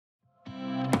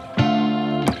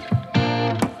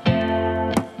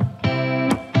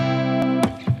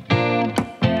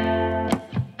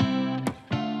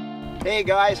Hey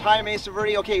guys, hi Mesa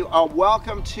Verde. Okay,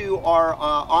 welcome to our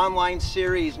online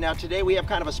series. Now today we have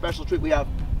kind of a special treat. We have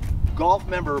golf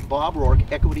member Bob Rourke,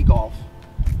 Equity Golf,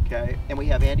 okay, and we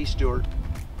have Andy Stewart,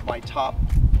 my top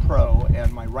pro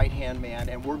and my right-hand man,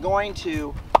 and we're going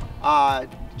to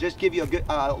just give you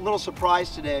a little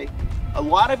surprise today. A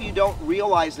lot of you don't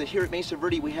realize that here at Mesa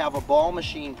Verde we have a ball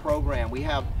machine program. We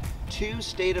have two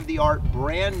state-of-the-art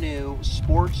brand new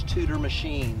sports tutor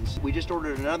machines. We just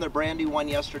ordered another brand new one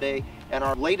yesterday, and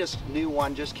our latest new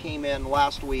one just came in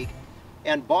last week.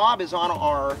 And Bob is on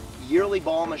our yearly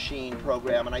ball machine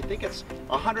program, and I think it's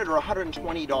 $100 or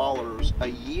 $120 a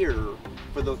year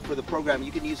for the program.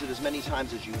 You can use it as many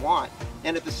times as you want,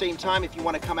 and at the same time, if you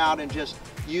want to come out and just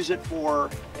use it for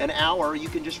an hour, you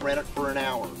can just rent it for an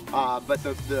hour. But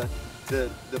the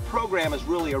program is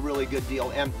really a really good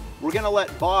deal, and we're going to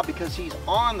let Bob, because he's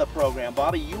on the program.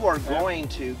 Bobby, you are going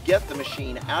to get the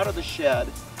machine out of the shed.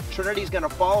 Trinity's going to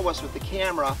follow us with the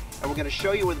camera, and we're going to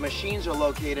show you where the machines are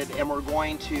located, and we're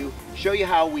going to show you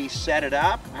how we set it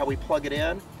up, how we plug it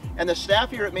in. And the staff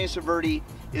here at Mesa Verde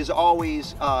is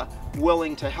always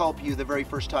willing to help you the very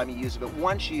first time you use it. But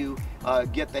once you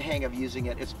get the hang of using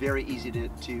it, it's very easy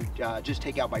to just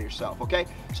take out by yourself, okay?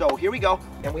 So here we go.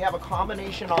 And we have a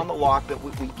combination on the lock that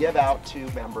we give out to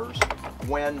members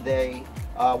when they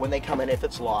come in, if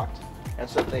it's locked, and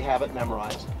so they have it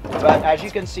memorized. But as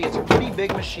you can see, it's a pretty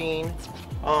big machine,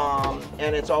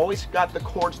 and it's always got the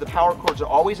cords, the power cords are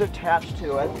always attached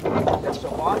to it. And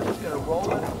so Bob's just gonna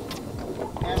roll it,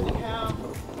 and we have,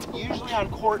 usually on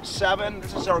cord 7,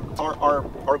 this is our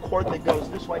cord that goes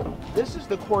this way. This is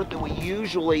the cord that we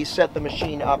usually set the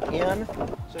machine up in.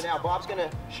 So now Bob's gonna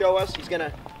show us, he's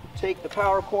gonna take the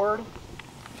power cord,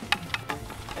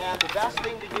 and the best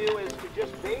thing to do is to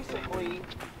just basically,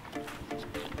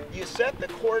 you set the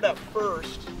cord up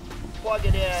first, plug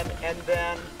it in, and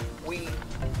then we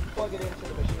plug it into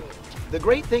the machine. The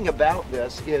great thing about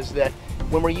this is that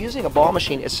when we're using a ball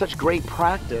machine, it's such great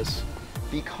practice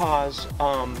because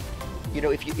you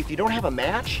know, if you don't have a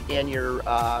match and you're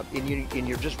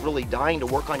just really dying to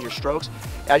work on your strokes,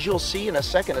 as you'll see in a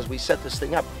second as we set this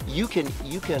thing up,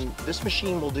 this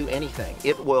machine will do anything.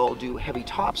 It will do heavy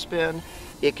topspin.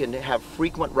 It can have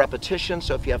frequent repetition,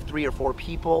 so if you have 3 or 4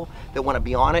 people that want to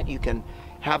be on it, you can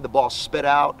have the ball spit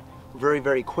out very,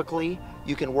 very quickly.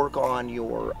 You can work on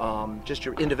your just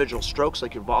your individual strokes,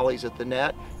 like your volleys at the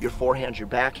net, your forehands, your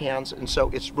backhands, and so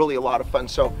it's really a lot of fun.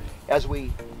 So as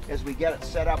we get it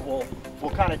set up,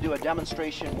 we'll kind of do a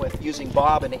demonstration with using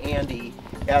Bob and Andy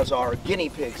as our guinea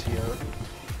pigs here.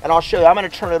 And I'll show you, I'm going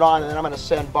to turn it on, and then I'm going to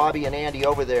send Bobby and Andy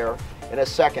over there in a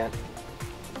second.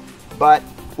 But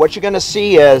what you're going to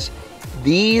see is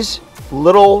these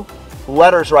little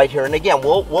letters right here, and again,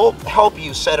 we'll help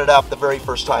you set it up the very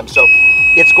first time. So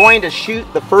it's going to shoot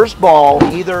the first ball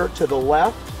either to the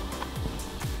left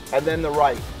and then the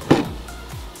right.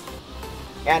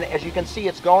 And as you can see,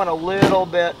 it's going a little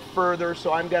bit further,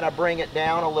 so I'm going to bring it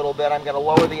down a little bit. I'm going to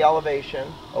lower the elevation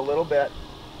a little bit,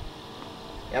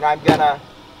 and I'm going to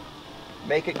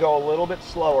make it go a little bit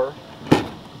slower.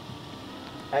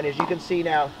 And as you can see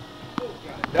now,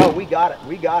 no, we got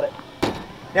it.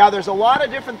 Now there's a lot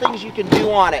of different things you can do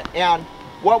on it, and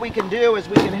what we can do is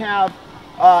we can have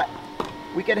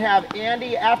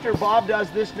Andy, after Bob does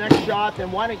this next shot,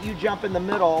 then why don't you jump in the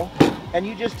middle and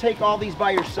you just take all these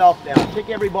by yourself now. Take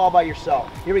every ball by yourself.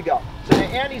 Here we go. So now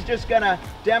Andy's just gonna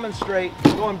demonstrate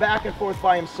going back and forth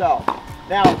by himself.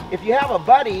 Now, if you have a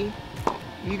buddy,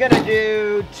 you're gonna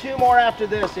do 2 more after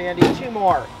this, Andy, 2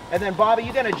 more. And then Bobby,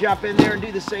 you're gonna jump in there and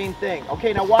do the same thing.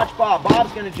 Okay, now watch Bob.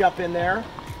 Bob's gonna jump in there.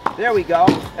 There we go.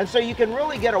 And so you can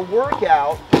really get a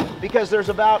workout because there's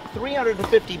about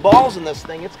 350 balls in this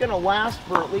thing. It's gonna last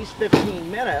for at least 15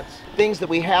 minutes. Things that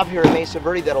we have here at Mesa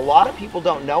Verde that a lot of people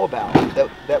don't know about,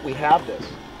 that we have this.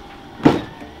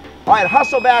 All right,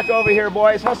 hustle back over here,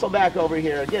 boys. Hustle back over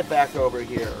here. Get back over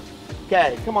here.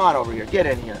 Okay, come on over here. Get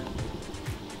in here.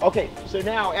 Okay, so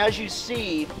now as you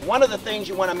see, one of the things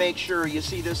you want to make sure, you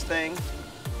see this thing,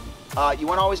 you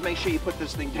want to always make sure you put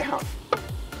this thing down.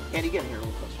 Andy, get in here real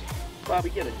close.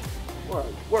 Bobby, get in here.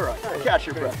 Where are you? Catch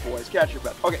your breath, boys. Catch your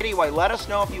breath. Okay, anyway, let us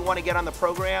know if you want to get on the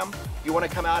program, if you want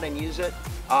to come out and use it.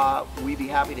 We'd be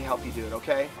happy to help you do it,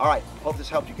 okay? All right, hope this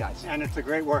helped you guys. And it's a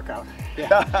great workout.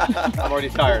 Yeah. I'm already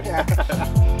tired.